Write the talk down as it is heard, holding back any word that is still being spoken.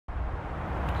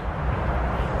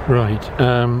Right,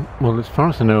 well, as far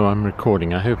as I know I'm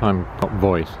recording. I hope I'm got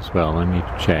voice as well. I need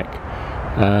to check.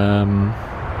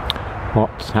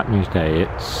 What's happening today?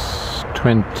 It's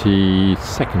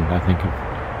 22nd, I think, of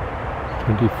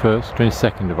 21st,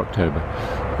 22nd of October.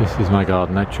 This is my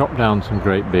garden. I chopped down some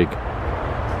great big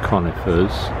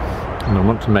conifers and I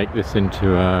want to make this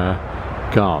into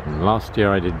a garden. Last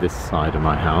year I did this side of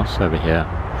my house over here,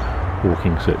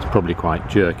 walking, so it's probably quite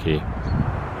jerky.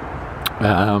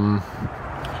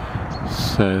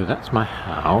 So that's my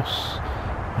house,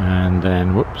 and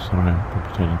then whoops, sorry, I'm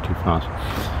probably turning too fast.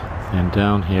 Then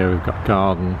down here we've got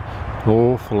garden, an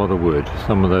awful lot of wood.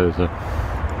 Some of those are,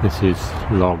 this is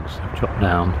logs I've chopped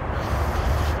down.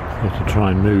 To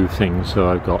try and move things so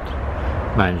I've got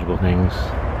manageable things.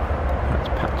 That's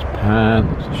Pat's pan,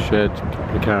 that's a shed, a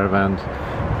couple of caravans,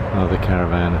 another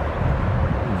caravan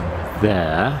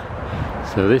there.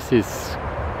 So this is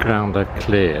ground I've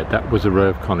cleared. That was a row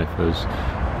of conifers,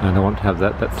 and I want to have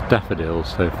that. That's daffodils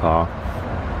so far,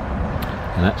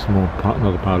 and that's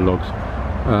another pile of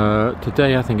logs.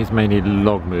 Today I think it's mainly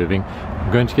log moving.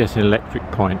 I'm going to get an electric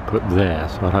point put there,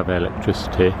 so I'll have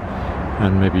electricity,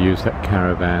 and maybe use that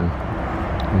caravan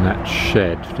and that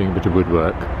shed doing a bit of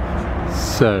woodwork.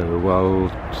 So we'll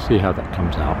see how that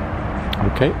comes out.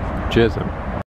 Okay, cheers then.